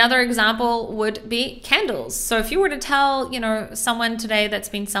 Another example would be candles. So if you were to tell, someone today that's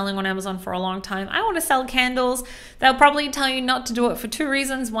been selling on Amazon for a long time, I want to sell candles, they'll probably tell you not to do it for two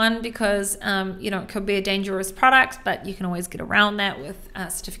reasons. One, because, it could be a dangerous product, but you can always get around that with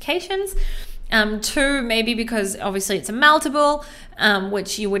certifications. Two, maybe because obviously it's a meltable,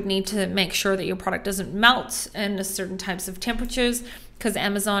 which you would need to make sure that your product doesn't melt in certain types of temperatures, because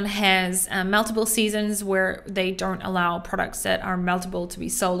Amazon has meltable seasons where they don't allow products that are meltable to be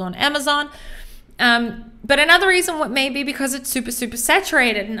sold on Amazon. But another reason may be because it's super, super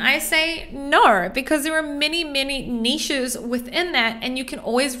saturated. And I say no, because there are many, many niches within that, and you can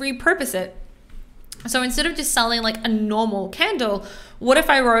always repurpose it. So instead of just selling like a normal candle, what if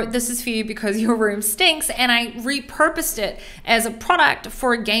I wrote, "This is for you because your room stinks," and I repurposed it as a product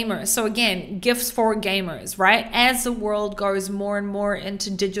for gamers? So again, gifts for gamers, right? As the world goes more and more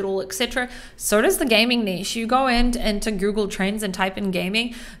into digital, etc., so does the gaming niche. You go into Google Trends and type in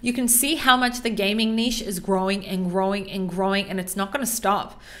gaming, you can see how much the gaming niche is growing and growing and growing, and it's not going to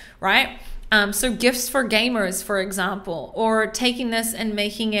stop, right? So gifts for gamers, for example, or taking this and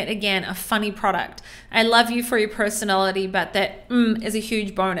making it, again, a funny product. I love you for your personality, but that is a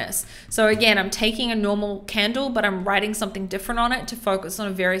huge bonus. So again, I'm taking a normal candle, but I'm writing something different on it to focus on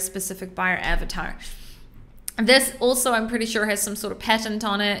a very specific buyer avatar. This also, I'm pretty sure, has some sort of patent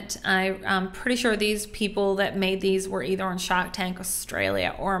on it. I'm pretty sure these people that made these were either on Shark Tank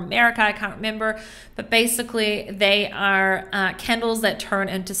Australia or America, I can't remember. But basically, they are candles that turn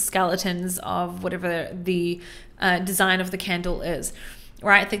into skeletons of whatever the design of the candle is,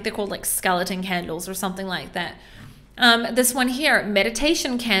 right? I think they're called like skeleton candles or something like that. This one here,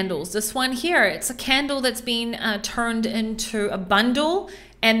 meditation candles. This one here, it's a candle that's been turned into a bundle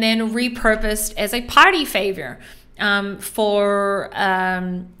and then repurposed as a party favor for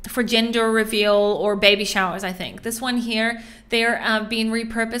gender reveal or baby showers, I think. This one here, they're being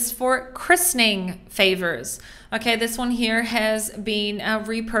repurposed for christening favors. Okay, this one here has been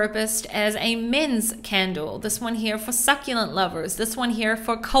repurposed as a men's candle. This one here for succulent lovers. This one here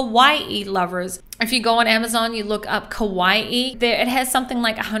for kawaii lovers. If you go on Amazon, you look up kawaii, it has something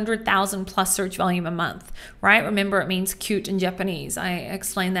like 100,000 plus search volume a month, right? Remember, it means cute in Japanese. I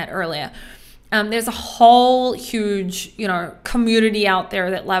explained that earlier. There's a whole huge, community out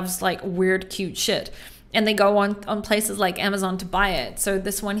there that loves like weird, cute shit. And they go on places like Amazon to buy it. So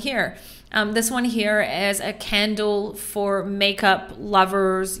this one here as a candle for makeup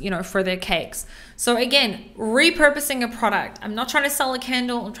lovers, for their cakes. So again, repurposing a product. I'm not trying to sell a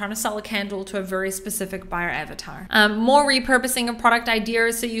candle. I'm trying to sell a candle to a very specific buyer avatar. More repurposing of product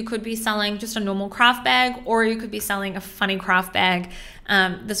ideas. So you could be selling just a normal craft bag, or you could be selling a funny craft bag.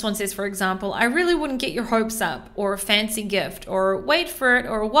 This one says, for example, "I really wouldn't get your hopes up," or "a fancy gift," or "wait for it,"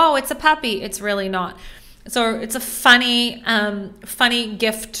 or "whoa, it's a puppy." It's really not. So it's a funny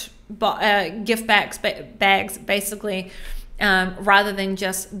gift bags basically, rather than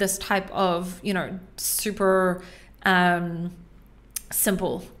just this type of super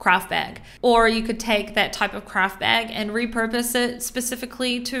simple craft bag. Or you could take that type of craft bag and repurpose it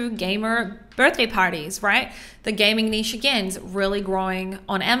specifically to gamer birthday parties, right? The gaming niche, again, is really growing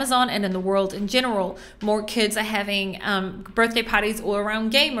on Amazon and in the world in general. More kids are having birthday parties all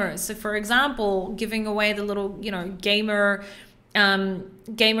around gamers. So for example, giving away the little gamer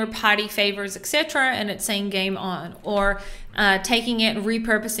party favors, etc., and it's saying "game on," or taking it and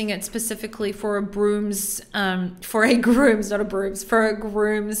repurposing it specifically for a groom's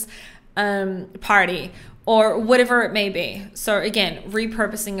party, or whatever it may be. So again,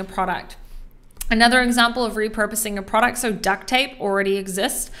 repurposing a product. Another example of repurposing a product, so duct tape already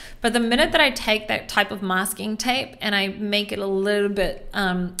exists, but the minute that I take that type of masking tape and I make it a little bit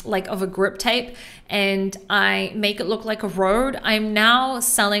like of a grip tape, and I make it look like a road, I'm now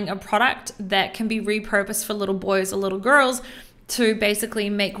selling a product that can be repurposed for little boys or little girls to basically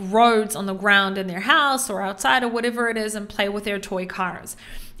make roads on the ground in their house or outside or whatever it is and play with their toy cars.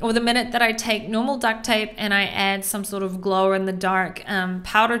 Or the minute that I take normal duct tape and I add some sort of glow-in-the-dark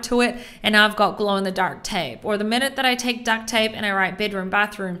powder to it, and now I've got glow-in-the-dark tape. Or the minute that I take duct tape and I write bedroom,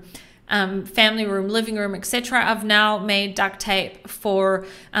 bathroom, family room, living room, etc., I've now made duct tape for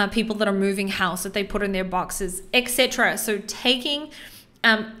people that are moving house that they put in their boxes, etc. So taking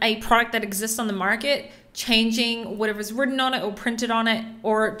a product that exists on the market, changing whatever's written on it or printed on it,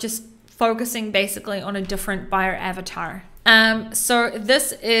 or just focusing basically on a different buyer avatar. So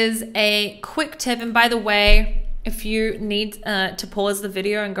this is a quick tip. And by the way, if you need to pause the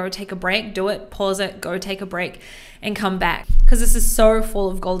video and go take a break, do it, pause it, go take a break. and come back, because this is so full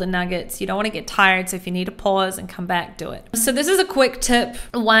of golden nuggets. You don't want to get tired, so if you need to pause and come back, do it. So this is a quick tip.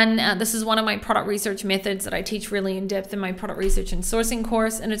 This is one of my product research methods that I teach really in depth in my product research and sourcing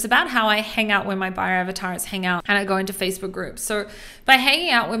course, and it's about how I hang out where my buyer avatars hang out, and I go into Facebook groups. So by hanging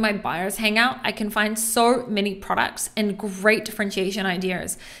out where my buyers hang out, I can find so many products and great differentiation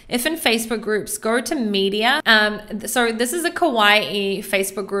ideas. If in Facebook groups, go to media. So this is a kawaii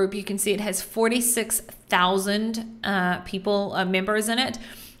Facebook group. You can see it has 46,000 people, members in it.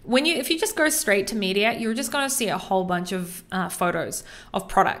 If you just go straight to media, you're just going to see a whole bunch of photos of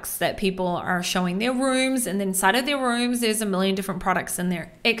products that people are showing their rooms, and then inside of their rooms there's a million different products in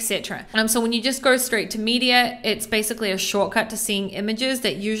there, etc. So when you just go straight to media, it's basically a shortcut to seeing images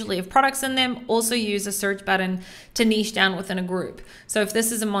that usually have products in them. Also use a search button to niche down within a group. So if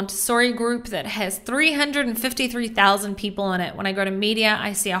this is a Montessori group that has 353,000 people in it, when I go to media,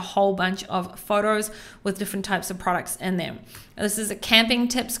 I see a whole bunch of photos with different types of products in them. This is a camping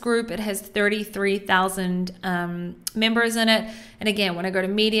tips group. It has 33,000 members in it. And again, when I go to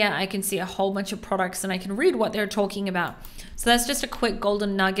media, I can see a whole bunch of products and I can read what they're talking about. So that's just a quick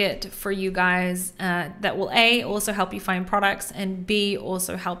golden nugget for you guys that will A, also help you find products, and B,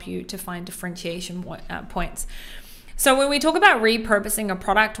 also help you to find differentiation points. So when we talk about repurposing a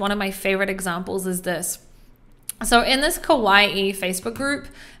product, one of my favorite examples is this. So in this kawaii Facebook group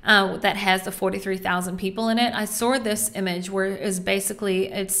that has the 43,000 people in it, I saw this image where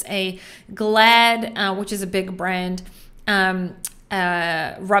it's a Glad, which is a big brand,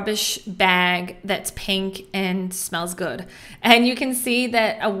 rubbish bag that's pink and smells good. And you can see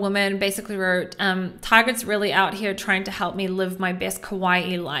that a woman basically wrote, Target's really out here trying to help me live my best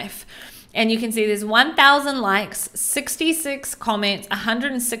kawaii life. And you can see there's 1,000 likes, 66 comments,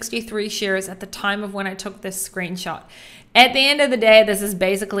 163 shares at the time of when I took this screenshot. At the end of the day, this is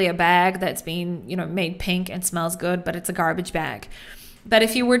basically a bag that's been, made pink and smells good, but it's a garbage bag. But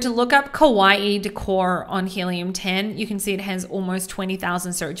if you were to look up kawaii decor on Helium-10, you can see it has almost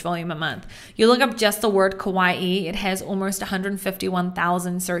 20,000 search volume a month. You look up just the word kawaii, it has almost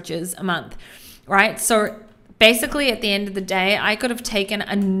 151,000 searches a month, right? So basically, at the end of the day, I could have taken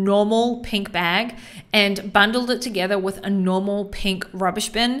a normal pink bag and bundled it together with a normal pink rubbish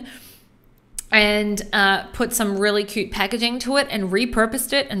bin and put some really cute packaging to it and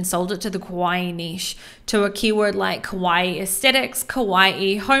repurposed it and sold it to the kawaii niche, to a keyword like kawaii aesthetics,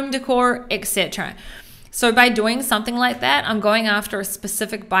 kawaii home decor, etc. So by doing something like that, I'm going after a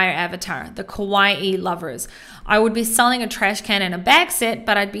specific buyer avatar, the kawaii lovers. I would be selling a trash can and a bag set,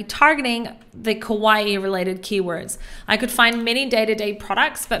 but I'd be targeting the kawaii related keywords. I could find many day-to-day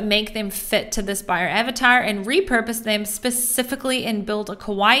products, but make them fit to this buyer avatar and repurpose them specifically and build a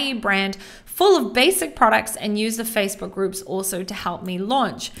kawaii brand full of basic products, and use the Facebook groups also to help me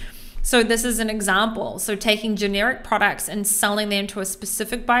launch. So this is an example. So taking generic products and selling them to a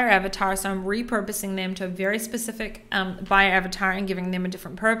specific buyer avatar. So I'm repurposing them to a very specific buyer avatar and giving them a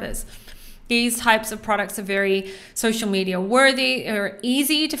different purpose. These types of products are very social media worthy. They're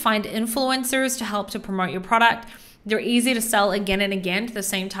easy to find influencers to help to promote your product. They're easy to sell again and again to the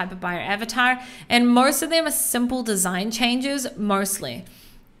same type of buyer avatar. And most of them are simple design changes, mostly.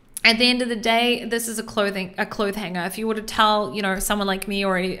 At the end of the day, this is a cloth hanger. If you were to tell, someone like me,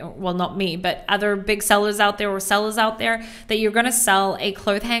 or well, not me, but other big sellers out there or sellers out there that you're going to sell a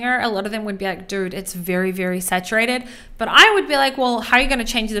cloth hanger, a lot of them would be like, dude, it's very, very saturated. But I would be like, well, how are you going to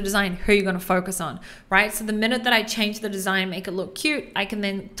change the design? Who are you going to focus on, right? So the minute that I change the design, make it look cute, I can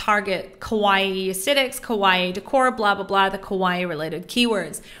then target kawaii aesthetics, kawaii decor, blah, blah, blah, the kawaii related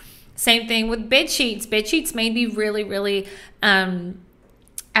keywords. Same thing with bed sheets. Bed sheets may be really, really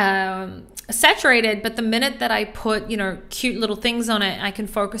saturated, but the minute that I put cute little things on it, I can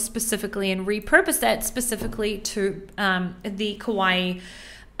focus specifically and repurpose that specifically to the kawaii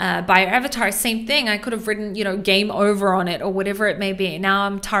buyer avatar. Same thing, I could have written game over on it or whatever it may be. Now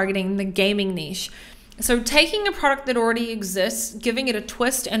I'm targeting the gaming niche. So taking a product that already exists, giving it a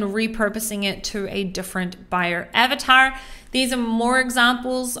twist and repurposing it to a different buyer avatar. These are more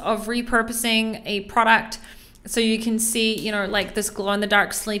examples of repurposing a product. So you can see, like this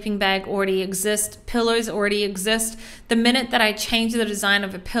glow-in-the-dark sleeping bag already exists. Pillows already exist. The minute that I change the design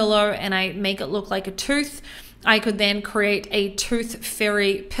of a pillow and I make it look like a tooth, I could then create a tooth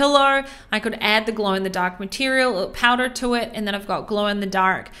fairy pillow. I could add the glow-in-the-dark material, powder to it, and then I've got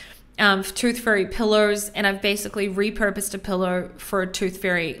glow-in-the-dark tooth fairy pillows, and I've basically repurposed a pillow for tooth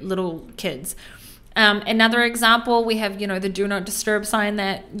fairy little kids. Another example, we have, the do not disturb sign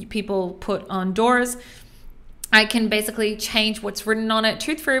that people put on doors. I can basically change what's written on it.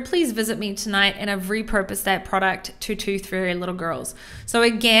 Tooth Fairy, please visit me tonight. And I've repurposed that product to Tooth Fairy little girls. So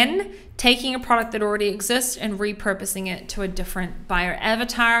again, taking a product that already exists and repurposing it to a different buyer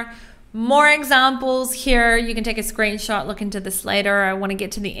avatar. More examples here. You can take a screenshot, look into this later. I want to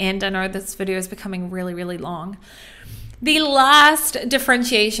get to the end. I know this video is becoming really, really long. The last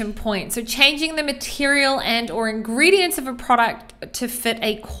differentiation point, so changing the material and or ingredients of a product to fit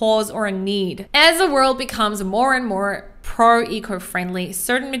a cause or a need. As the world becomes more and more pro-eco-friendly,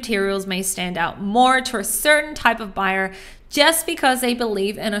 certain materials may stand out more to a certain type of buyer just because they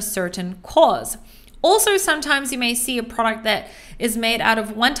believe in a certain cause. Also, sometimes you may see a product that is made out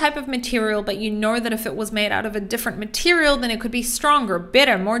of one type of material, but you know that if it was made out of a different material, then it could be stronger,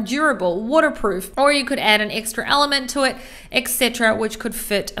 better, more durable, waterproof, or you could add an extra element to it, etc., which could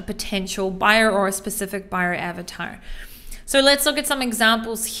fit a potential buyer or a specific buyer avatar. So let's look at some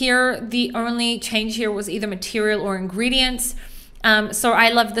examples here. The only change here was either material or ingredients. So I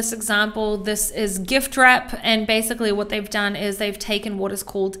love this example. This is gift wrap, and basically what they've done is they've taken what is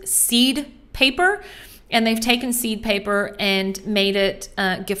called seed paper, and they've taken seed paper and made it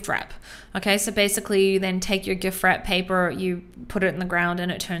gift wrap. Okay, so basically you then take your gift wrap paper, you put it in the ground,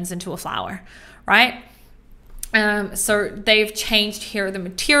 and it turns into a flower, right? So they've changed here the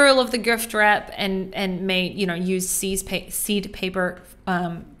material of the gift wrap and made, use seed paper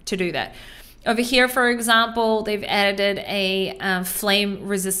to do that. Over here, for example, they've added a flame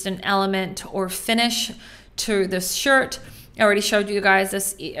resistant element or finish to this shirt. I already showed you guys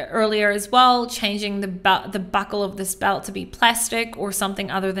this earlier as well, changing the buckle of this belt to be plastic or something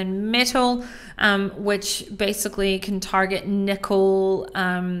other than metal, which basically can target nickel,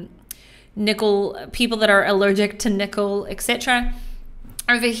 people that are allergic to nickel, etc.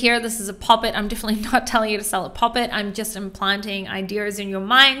 Over here, this is a poppet. I'm definitely not telling you to sell a poppet. I'm just implanting ideas in your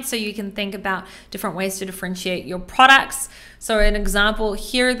mind so you can think about different ways to differentiate your products. So an example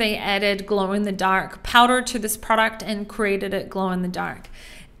here, they added glow-in-the-dark powder to this product and created it glow-in-the-dark,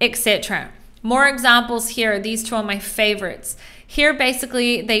 etc. More examples here. These two are my favorites. Here,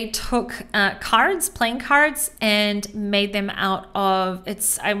 basically, they took cards, playing cards, and made them out of,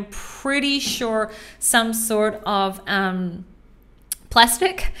 I'm pretty sure, some sort of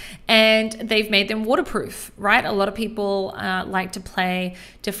plastic, and they've made them waterproof, right? A lot of people like to play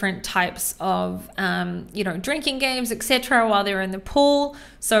different types of, drinking games, etc. while they're in the pool.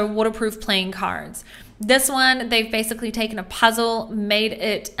 So waterproof playing cards. This one, they've basically taken a puzzle, made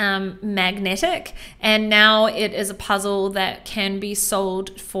it magnetic, and now it is a puzzle that can be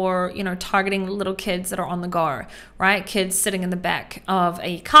sold for, targeting little kids that are on the go, right? Kids sitting in the back of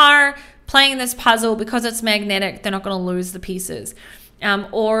a car playing this puzzle. Because it's magnetic, they're not going to lose the pieces.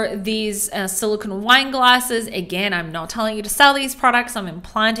 Or these silicone wine glasses. Again, I'm not telling you to sell these products. I'm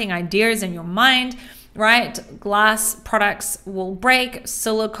implanting ideas in your mind, right? Glass products will break,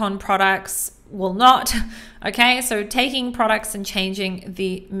 silicone products will not. Okay, so taking products and changing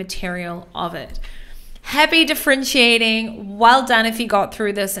the material of it. Happy differentiating. Well done if you got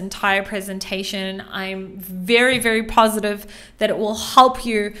through this entire presentation. I'm very, very positive that it will help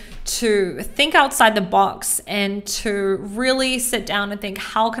you to think outside the box and to really sit down and think,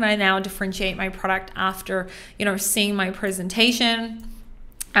 how can I now differentiate my product after, seeing my presentation?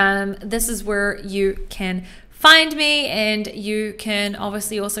 This is where you can find me, and you can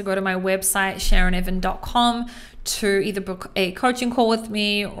obviously also go to my website, SharonEvan.com, to either book a coaching call with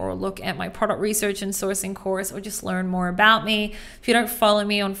me or look at my product research and sourcing course, or just learn more about me. If you don't follow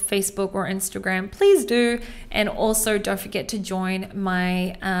me on Facebook or Instagram, please do. And also don't forget to join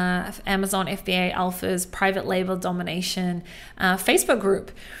my Amazon FBA Alphas private label domination Facebook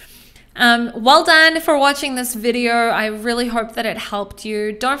group. Well done for watching this video. I really hope that it helped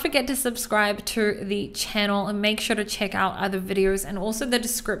you. Don't forget to subscribe to the channel and make sure to check out other videos and also the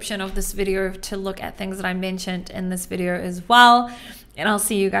description of this video to look at things that I mentioned in this video as well. And I'll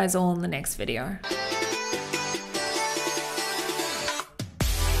see you guys all in the next video.